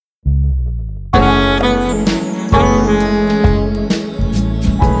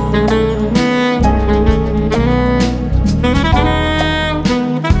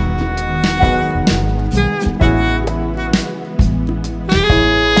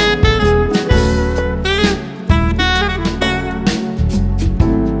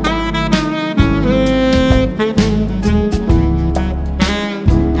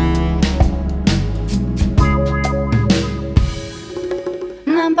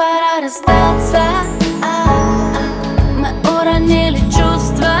пора расстаться. Мы уронили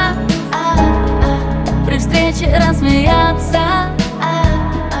чувства, при встрече рассмеяться.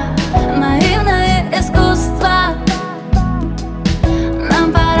 Наивное искусство.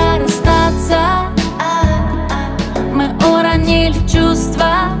 Нам пора расстаться. Мы уронили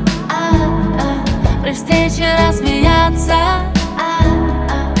чувства, при встрече рассмеяться.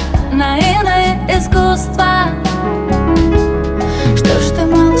 Наивное искусство. Что ж ты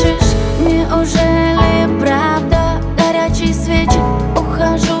молчишь? Неужели правда? Горячие свечи,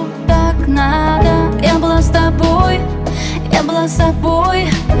 ухожу, так надо. Я была с тобой, я была собой,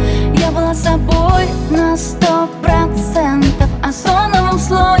 я была собой на 100%. Озоновым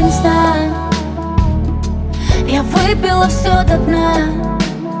слоем сна я выпила все до дна.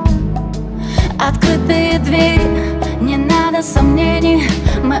 Открытые двери, не надо сомнений.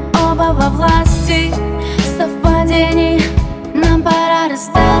 Мы оба во власти совпадений. Нам пора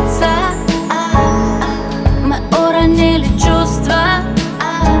расстаться. Мы уронили чувства,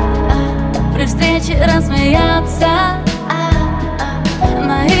 при встрече рассмеяться.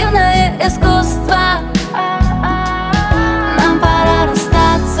 Наивное искусство. Нам пора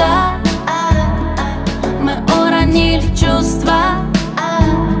расстаться. Мы уронили чувства,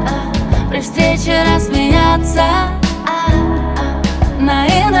 при встрече рассмеяться.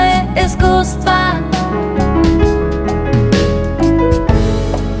 Наивное искусство.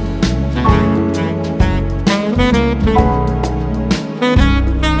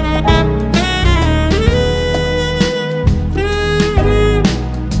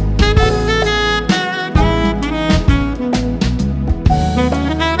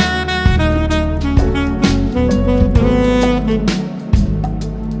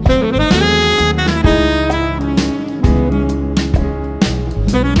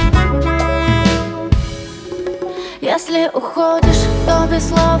 Если уходишь, то без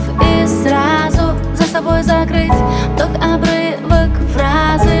слов и сразу за собой закрыть вдох, обрывок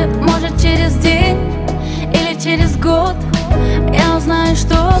фразы. Может, через день или через год я узнаю,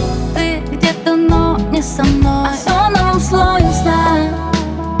 что ты где-то, но не со мной. Озоновым слоем сна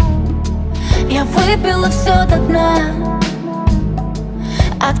я выпила все до дна.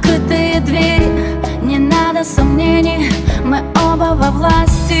 Открытые двери, не надо сомнений. Мы оба во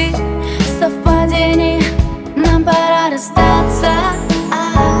власти совпадений. Нам пора расстаться.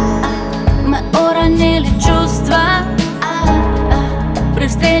 Мы уронили чувства, при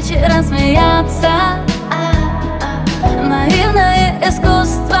встрече рассмеяться. Наивное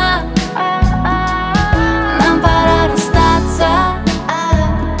искусство.